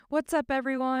What's up,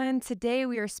 everyone? Today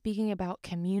we are speaking about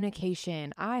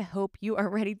communication. I hope you are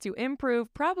ready to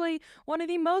improve probably one of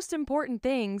the most important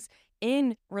things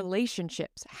in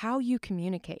relationships, how you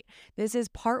communicate. This is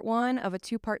part one of a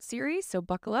two-part series, so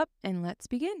buckle up and let's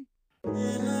begin.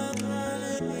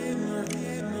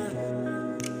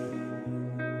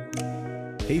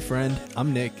 Hey friend,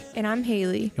 I'm Nick, And I'm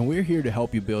Haley. and we're here to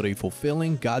help you build a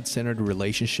fulfilling, God-centered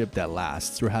relationship that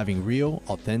lasts through having real,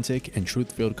 authentic, and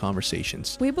truth-filled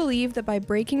conversations. We believe that by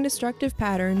breaking destructive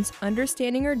patterns,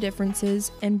 understanding our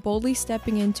differences, and boldly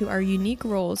stepping into our unique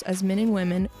roles as men and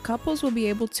women, couples will be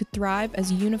able to thrive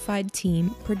as a unified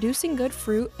team, producing good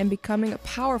fruit and becoming a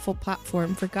powerful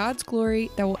platform for God's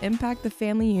glory that will impact the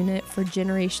family unit for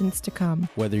generations to come.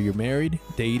 Whether you're married,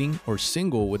 dating, or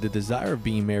single with the desire of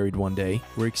being married one day,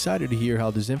 we're excited to hear how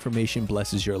this information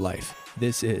blesses your life.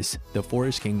 This is the For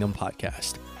His Kingdom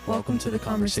podcast. Welcome to the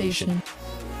conversation.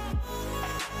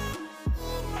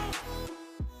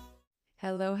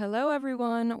 Hello,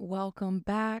 everyone. Welcome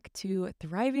back to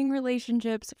Thriving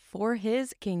Relationships for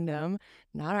His Kingdom,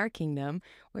 not our kingdom.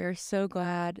 We're so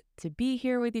glad to be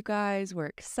here with you guys. We're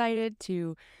excited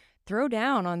to throw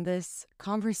down on this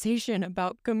conversation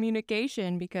about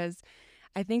communication because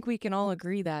I think we can all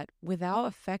agree that without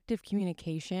effective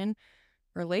communication,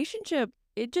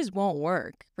 it just won't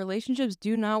work. Relationships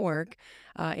do not work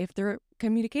if their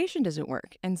communication doesn't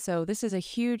work. And so this is a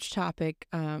huge topic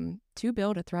to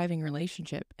build a thriving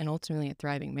relationship and ultimately a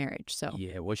thriving marriage. So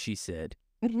Yeah, what she said.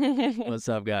 What's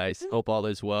up, guys? Hope all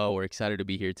is well. We're excited to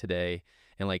be here today.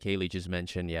 And like Haley just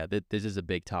mentioned, this is a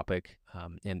big topic.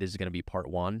 And this is going to be part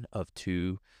one of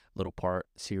two little part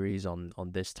series on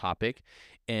this topic.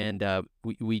 And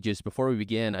before we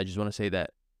begin, I just want to say that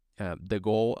the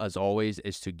goal, as always,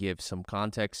 is to give some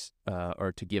context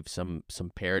or to give some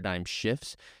paradigm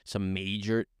shifts, some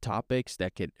major topics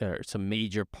some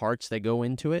major parts that go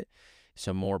into it,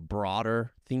 some more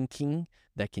broader thinking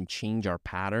that can change our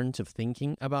patterns of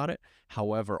thinking about it.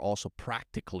 However, also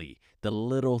practically the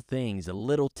little things, the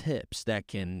little tips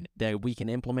that we can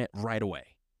implement right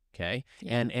away. Okay.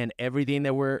 Yeah. And everything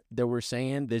that we're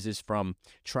saying, this is from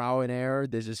trial and error.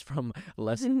 This is from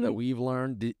lessons that we've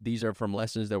learned. These are from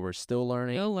lessons that we're still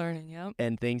learning. Yep.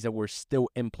 And things that we're still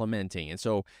implementing. And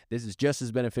so this is just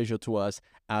as beneficial to us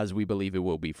as we believe it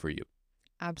will be for you.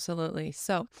 Absolutely.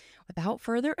 So without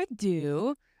further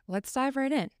ado, let's dive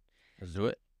right in. Let's do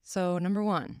it. So number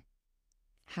one,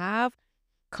 have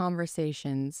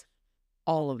conversations,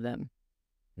 all of them.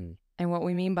 And what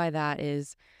we mean by that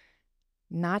is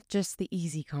not just the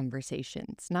easy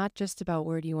conversations, not just about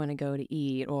where do you want to go to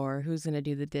eat or who's going to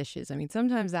do the dishes. I mean,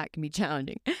 sometimes that can be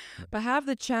challenging, but have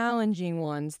the challenging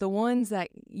ones, the ones that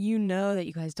you know that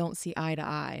you guys don't see eye to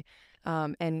eye.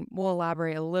 And we'll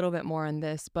elaborate a little bit more on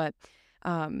this, but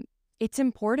it's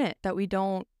important that we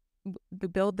don't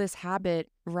build this habit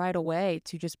right away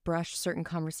to just brush certain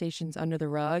conversations under the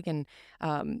rug and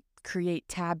create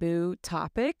taboo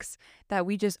topics that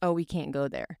we can't go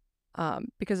there.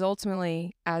 Because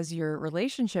ultimately, as your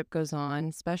relationship goes on,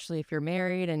 especially if you're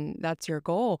married and that's your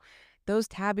goal, those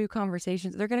taboo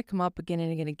conversations, they're going to come up again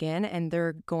and again and again, and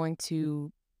they're going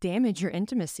to damage your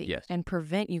intimacy Yes. and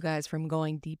prevent you guys from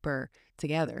going deeper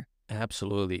together.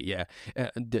 Absolutely, yeah.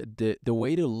 The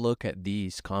way to look at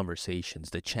these conversations,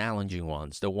 the challenging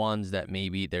ones, the ones that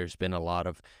maybe there's been a lot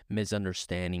of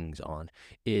misunderstandings on,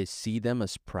 is see them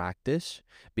as practice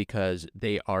because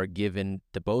they are giving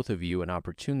the both of you an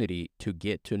opportunity to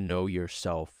get to know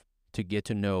yourself, to get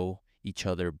to know each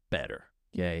other better,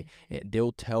 okay?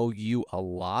 They'll tell you a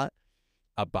lot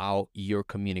about your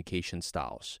communication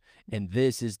styles. And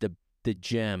this is the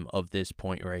gem of this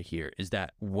point right here, is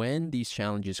that when these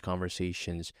challenges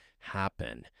conversations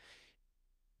happen,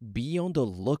 be on the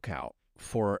lookout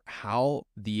for how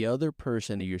the other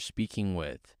person that you're speaking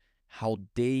with, how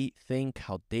they think,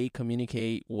 how they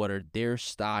communicate, what are their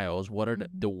styles, what are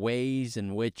the ways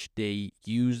in which they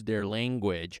use their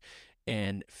language,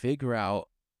 and figure out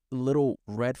little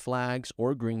red flags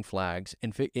or green flags,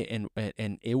 and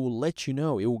it will let you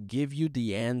know, it will give you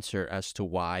the answer as to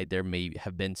why there may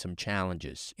have been some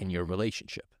challenges in your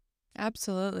relationship.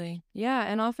 Absolutely. Yeah.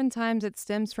 And oftentimes it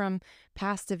stems from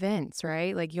past events,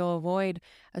 right? Like you'll avoid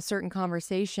a certain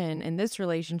conversation in this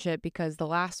relationship because the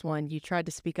last one you tried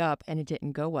to speak up and it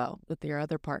didn't go well with your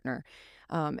other partner.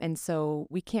 And so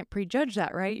we can't prejudge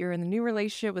that, right? You're in the new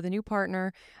relationship with a new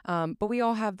partner, but we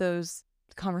all have those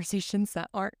conversations that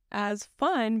aren't as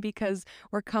fun because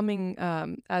we're coming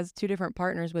as two different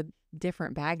partners with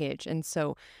different baggage. And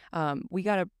so we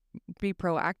got to be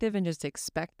proactive and just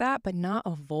expect that, but not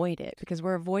avoid it because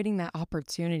we're avoiding that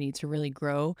opportunity to really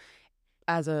grow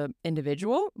as a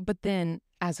individual, but then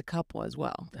as a couple as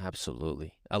well.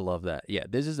 Absolutely. I love that. Yeah,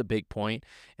 this is a big point.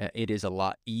 It is a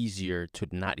lot easier to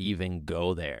not even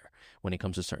go there when it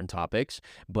comes to certain topics,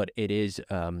 but it is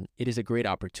a great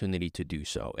opportunity to do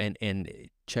so. And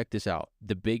check this out.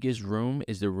 The biggest room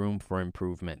is the room for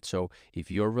improvement. So if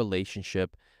your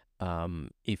relationship,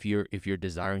 if you're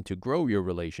desiring to grow your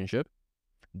relationship,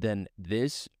 then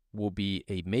this will be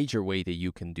a major way that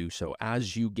you can do so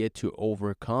as you get to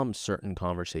overcome certain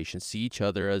conversations, see each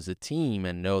other as a team,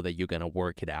 and know that you're going to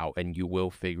work it out and you will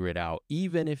figure it out,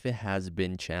 even if it has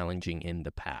been challenging in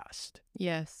the past.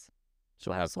 Yes.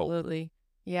 So have hope. Absolutely.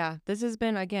 Yeah. This has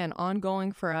been, again,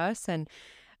 ongoing for us. And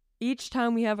each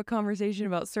time we have a conversation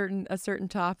about a certain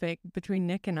topic between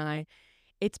Nick and I,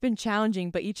 it's been challenging,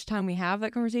 but each time we have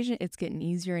that conversation, it's getting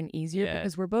easier and easier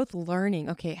because we're both learning,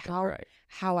 okay,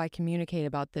 how I communicate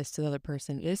about this to the other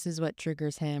person. This is what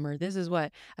triggers him, or this is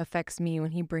what affects me when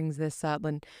he brings this up.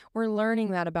 And we're learning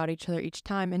that about each other each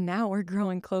time. And now we're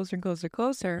growing closer and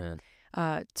closer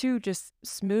to just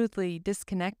smoothly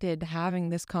disconnected, having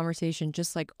this conversation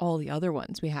just like all the other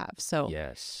ones we have. So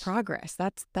progress,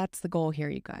 that's the goal here,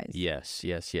 you guys.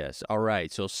 Yes. All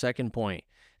right. So second point,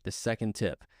 the second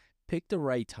tip. Pick the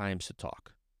right times to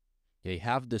talk. You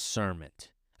have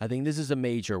discernment. I think this is a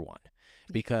major one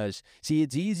because, see,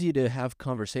 it's easy to have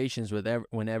conversations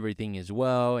when everything is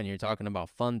well and you're talking about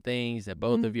fun things that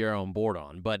both of you are on board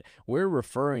on. But we're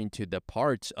referring to the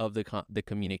parts of the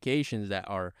communications that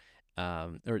are,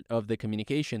 or of the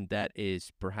communication that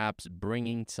is perhaps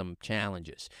bringing some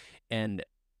challenges. And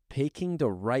picking the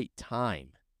right time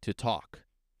to talk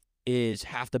is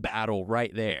half the battle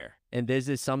right there. And this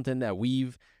is something that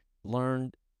we've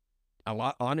learned a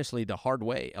lot, honestly, the hard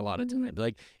way a lot of times.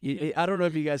 Like, I don't know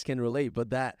if you guys can relate,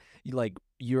 but that, like,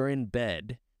 you're in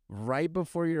bed right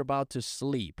before you're about to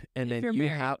sleep, and then you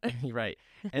have right,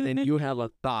 and then you have a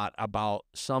thought about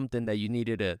something that you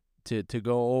needed to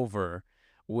go over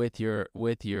with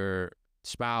your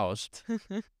spouse,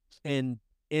 and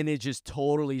it just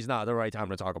totally is not the right time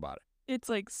to talk about it. It's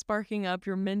like sparking up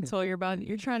your mental. You're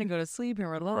trying to go to sleep and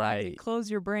relax, right.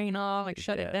 Close your brain off, like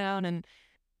shut it down. And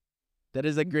that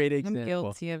is a great example. I'm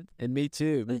guilty of. And me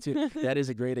too. That is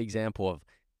a great example of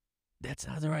that's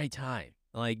not the right time.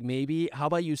 Like, maybe, how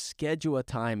about you schedule a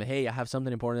time? Hey, I have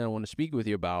something important I want to speak with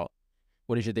you about.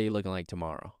 What is your day looking like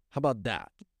tomorrow? How about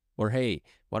that? Or, hey,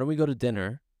 why don't we go to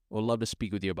dinner? We'd love to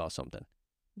speak with you about something.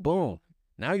 Boom.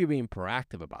 Now you're being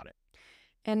proactive about it.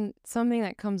 And something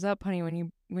that comes up, honey,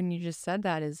 when you just said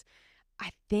that is,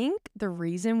 I think the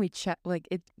reason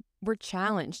we're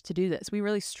challenged to do this. We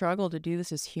really struggle to do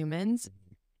this as humans,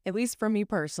 at least for me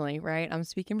personally, right? I'm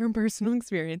speaking from personal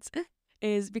experience,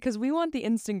 is because we want the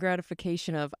instant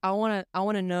gratification of, I want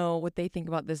to know what they think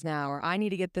about this now, or I need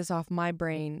to get this out of my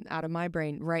brain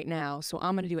right now. So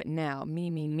I'm going to do it now,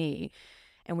 me.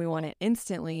 And we want it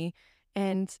instantly.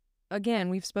 And again,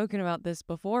 we've spoken about this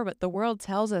before, but the world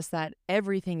tells us that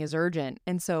everything is urgent.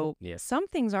 And so some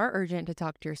things are urgent to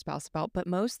talk to your spouse about, but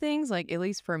most things, like, at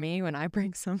least for me, when I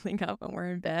bring something up when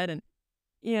we're in bed, and,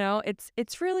 you know,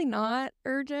 it's really not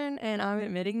urgent, and I'm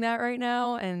admitting that right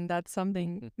now. And that's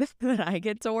something that I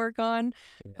get to work on,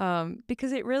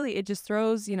 because it just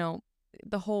throws, you know,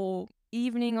 the whole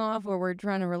evening off where we're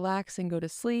trying to relax and go to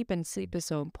sleep, and sleep is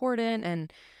so important.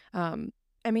 And,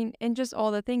 I mean, and just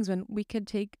all the things when we could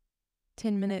take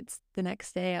 10 minutes the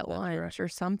next day at lunch or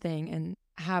something and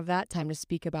have that time to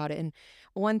speak about it. And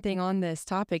one thing on this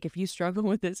topic, if you struggle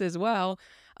with this as well,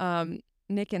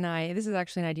 Nick and I, this is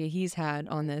actually an idea he's had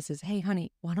on this, is, hey,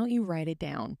 honey, why don't you write it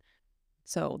down?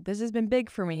 So this has been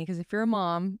big for me, because if you're a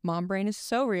mom brain is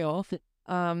so real.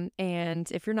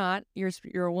 And if you're not,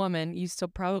 you're a woman, you still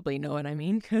probably know what I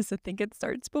mean, because I think it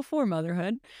starts before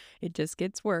motherhood. It just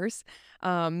gets worse.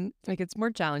 It gets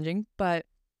more challenging, but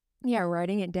yeah,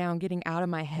 writing it down, getting out of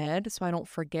my head so I don't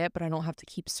forget, but I don't have to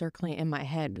keep circling it in my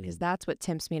head, because that's what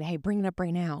tempts me to, hey, bring it up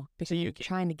right now, because you're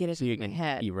trying to get it in my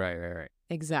head. Right.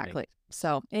 Exactly.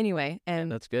 So anyway,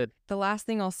 and that's good. The last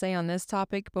thing I'll say on this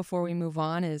topic before we move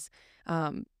on is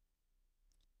now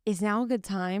a good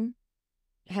time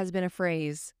has been a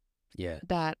phrase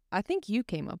that I think you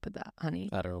came up with that, honey.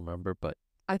 I don't remember, but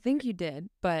I think you did,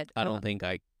 but I don't think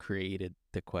I created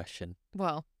the question.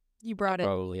 Well, you brought it.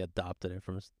 Probably adopted it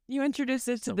from. You introduced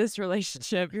it to this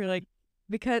relationship. You're like,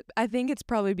 because I think it's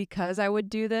probably because I would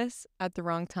do this at the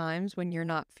wrong times when you're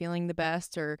not feeling the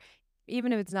best, or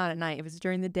even if it's not at night, if it's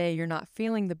during the day, you're not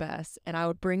feeling the best, and I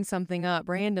would bring something up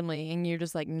randomly, and you're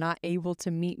just like not able to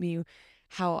meet me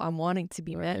how I'm wanting to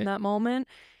be met in that moment.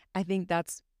 I think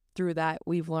that's through that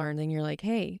we've learned, and you're like,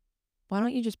 hey, why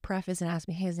don't you just preface and ask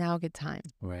me, hey, is now a good time?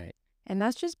 Right. And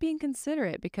that's just being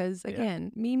considerate because,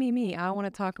 again, me, I want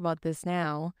to talk about this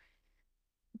now.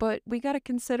 But we got to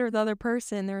consider the other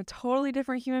person. They're a totally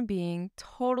different human being,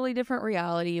 totally different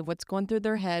reality of what's going through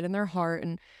their head and their heart,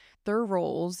 and their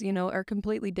roles, are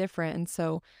completely different. And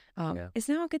so is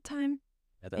now a good time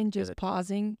in just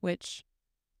pausing, which,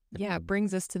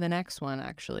 brings us to the next one,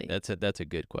 actually. That's a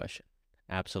good question.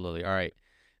 Absolutely. All right.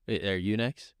 Are you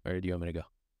next, or do you want me to go?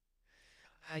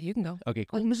 You can go. Okay,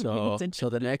 cool. So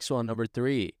the next one, number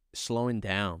 3, slowing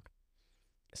down.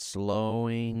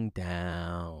 Slowing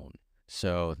down.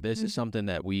 So this is something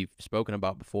that we've spoken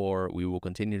about before. We will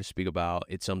continue to speak about.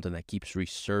 It's something that keeps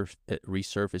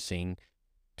resurfacing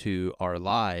to our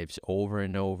lives over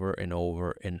and over and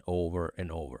over and over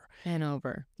and over. And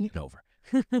over. And over.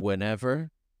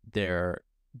 Whenever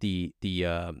the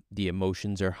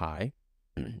emotions are high,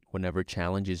 whenever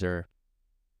challenges are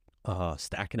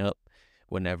stacking up,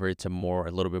 whenever it's a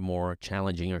little bit more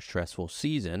challenging or stressful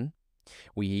season,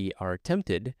 we are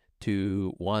tempted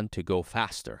to want to go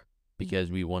faster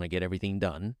because we want to get everything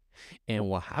done. And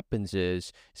what happens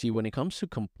is, when it comes to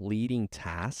completing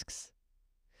tasks,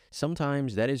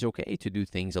 sometimes that is okay to do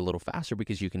things a little faster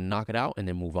because you can knock it out and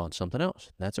then move on to something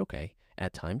else. That's okay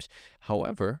at times.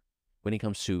 However, when it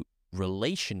comes to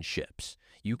relationships,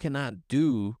 you cannot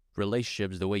do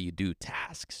relationships the way you do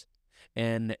tasks.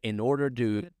 And in order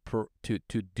to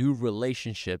do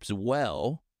relationships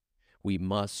well, we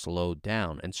must slow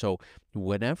down. And so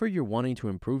whenever you're wanting to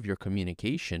improve your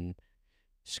communication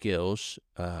skills,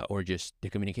 or just the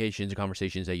communications, the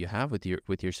conversations that you have with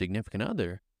your significant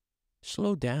other,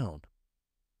 slow down.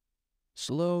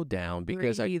 Slow down,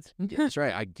 because that's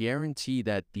right. I guarantee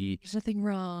that there's nothing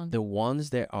wrong. The ones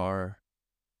that are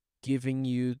giving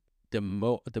you the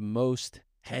most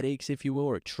headaches, if you will,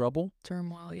 or trouble,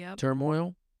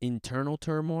 turmoil, internal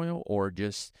turmoil, or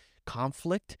just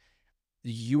conflict,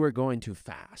 you are going too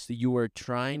fast. You are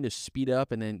trying to speed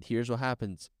up, and then here's what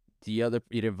happens.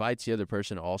 It invites the other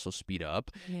person to also speed up,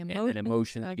 and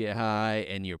emotions get high,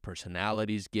 and your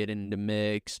personalities get in the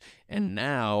mix, and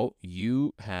now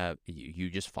you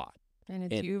just fought.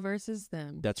 And it's you versus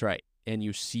them. That's right. And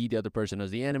you see the other person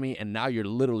as the enemy, and now you're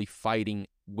literally fighting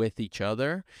with each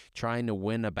other, trying to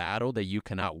win a battle that you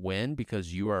cannot win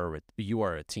because you are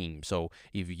a team. So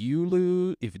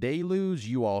if they lose,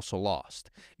 you also lost.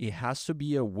 It has to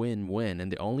be a win-win,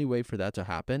 and the only way for that to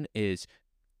happen is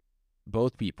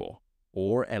both people,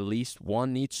 or at least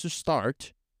one, needs to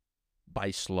start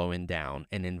by slowing down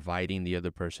and inviting the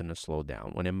other person to slow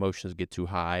down. When emotions get too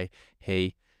high,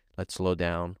 hey, let's slow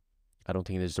down. I don't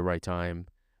think this is the right time.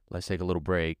 Let's take a little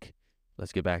break.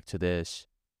 Let's get back to this.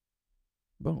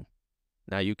 Boom.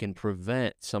 Now you can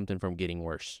prevent something from getting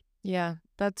worse. Yeah,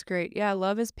 that's great. Yeah,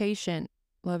 love is patient.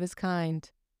 Love is kind.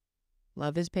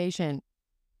 Love is patient.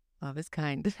 Love is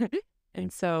kind.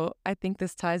 And so I think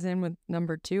this ties in with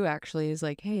number 2, actually, is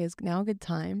like, hey, is now a good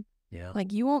time? Yeah.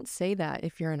 Like, you won't say that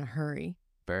if you're in a hurry.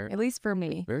 At least for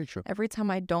me. Very true. Every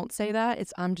time I don't say that,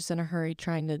 I'm just in a hurry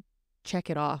trying to check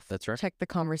it off. That's right. Check the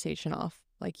conversation off,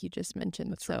 like you just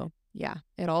mentioned. That's right. Yeah,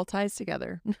 it all ties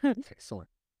together. Excellent.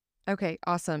 Okay,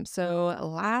 awesome. So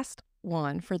last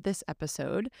one for this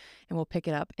episode, and we'll pick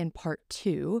it up in part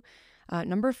 2.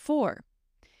 Number 4,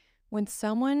 when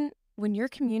you're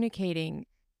communicating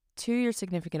to your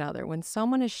significant other, when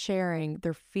someone is sharing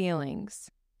their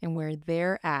feelings and where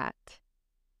they're at,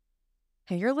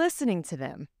 and you're listening to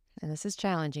them, and this is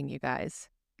challenging, you guys.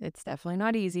 It's definitely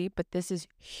not easy, but this is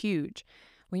huge.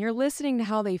 When you're listening to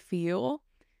how they feel,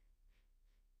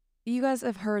 you guys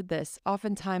have heard this.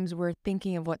 Oftentimes we're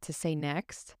thinking of what to say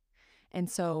next. And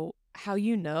so how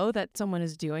you know that someone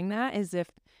is doing that is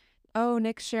if, oh,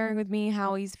 Nick's sharing with me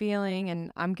how he's feeling,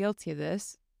 and I'm guilty of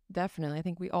this. Definitely. I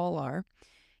think we all are.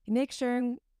 Nick's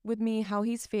sharing with me how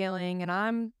he's feeling, and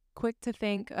I'm quick to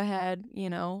think ahead,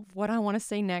 what I want to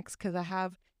say next because I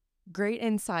have great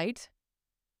insight,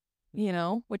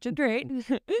 which is great.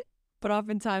 But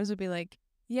oftentimes we'd be like,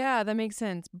 yeah, that makes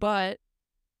sense, but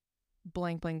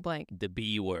blank, blank, blank. The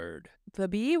B word. The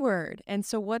B word. And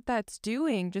so what that's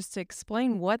doing, just to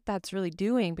explain what that's really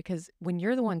doing, because when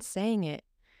you're the one saying it,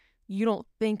 you don't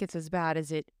think it's as bad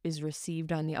as it is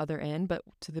received on the other end. But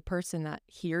to the person that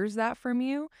hears that from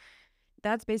you,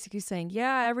 that's basically saying,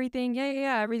 yeah, everything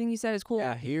you said is cool,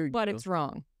 but it's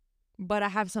wrong. But I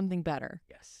have something better.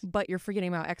 Yes. But you're forgetting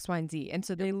about X, Y, and Z. And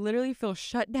so they literally feel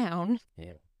shut down.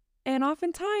 Yeah. And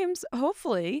oftentimes,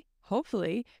 hopefully,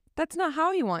 that's not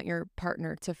how you want your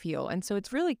partner to feel. And so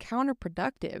it's really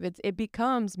counterproductive. It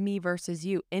becomes me versus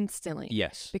you instantly.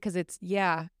 Yes. Because it's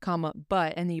yeah, comma,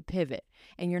 but, and then you pivot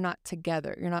and you're not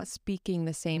together. You're not speaking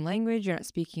the same language. You're not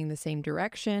speaking the same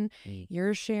direction.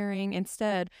 You're sharing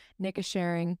instead. Nick is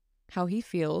sharing how he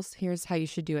feels. Here's how you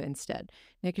should do it instead.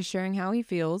 Nick is sharing how he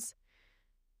feels.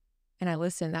 And I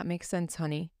listen, that makes sense,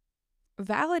 honey.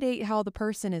 Validate how the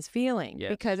person is feeling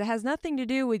because it has nothing to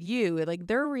do with you. Like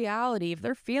their reality, if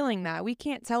they're feeling that, we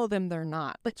can't tell them they're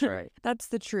not. That's right. That's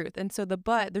the truth. And so the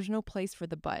but, there's no place for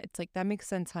the but. It's like, that makes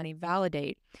sense, honey.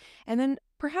 Validate. And then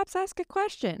perhaps ask a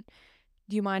question.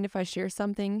 Do you mind if I share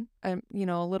something, a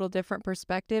little different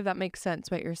perspective? That makes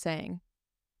sense what you're saying.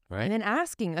 Right. And then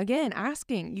asking,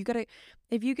 you got to,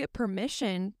 if you get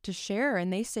permission to share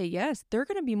and they say yes, they're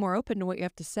going to be more open to what you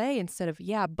have to say instead of,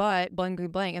 yeah, but blank.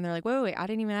 And they're like, wait, I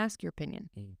didn't even ask your opinion.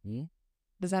 Mm-hmm.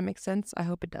 Does that make sense? I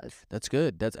hope it does. That's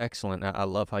good. That's excellent. I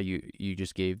love how you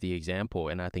just gave the example,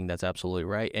 and I think that's absolutely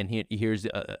right. And here's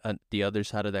the other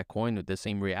side of that coin with the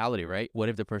same reality, right? What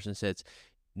if the person says,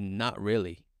 not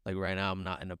really? Like right now, I'm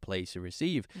not in a place to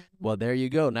receive. Mm-hmm. Well, there you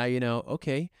go. Now you know,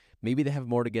 okay, maybe they have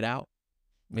more to get out.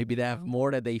 Maybe they have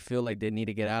more that they feel like they need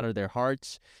to get out of their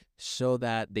hearts so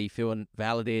that they feel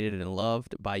validated and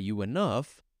loved by you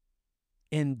enough.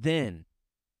 And then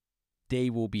they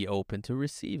will be open to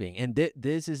receiving. And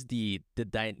this is the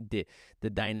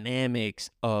dynamics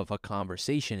of a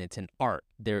conversation. It's an art.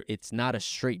 It's not a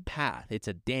straight path. It's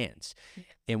a dance.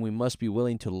 And we must be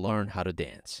willing to learn how to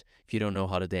dance. If you don't know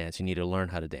how to dance, you need to learn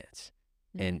how to dance.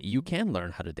 And you can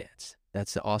learn how to dance.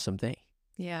 That's the awesome thing.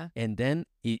 Yeah. And then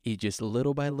it just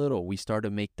little by little, we start to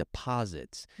make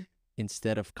deposits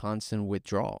instead of constant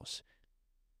withdrawals.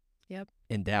 Yep.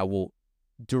 And that will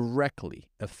directly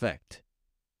affect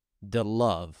the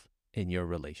love in your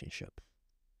relationship.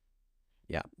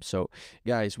 Yeah. So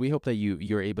guys, we hope that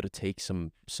you're able to take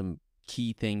some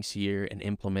key things here and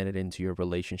implement it into your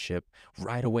relationship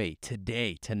right away,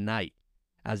 today, tonight,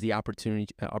 as the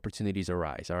opportunities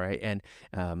arise. All right. And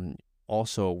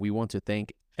also, we want to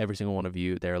thank every single one of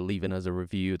you that are leaving us a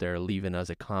review, that are leaving us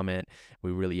a comment.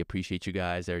 We really appreciate you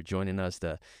guys that are joining us,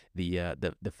 the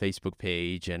Facebook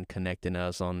page and connecting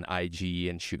us on IG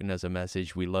and shooting us a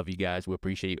message. We love you guys. We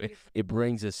appreciate you. It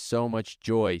brings us so much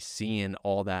joy seeing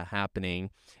all that happening.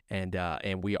 And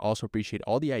we also appreciate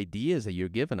all the ideas that you're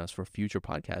giving us for future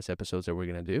podcast episodes that we're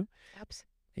going to do. Absolutely.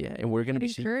 Yeah, and we're going to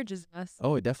be encourages us.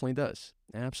 Oh, it definitely does.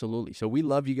 Absolutely. So we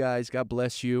love you guys. God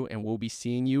bless you. And we'll be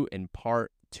seeing you in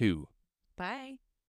part 2. Bye.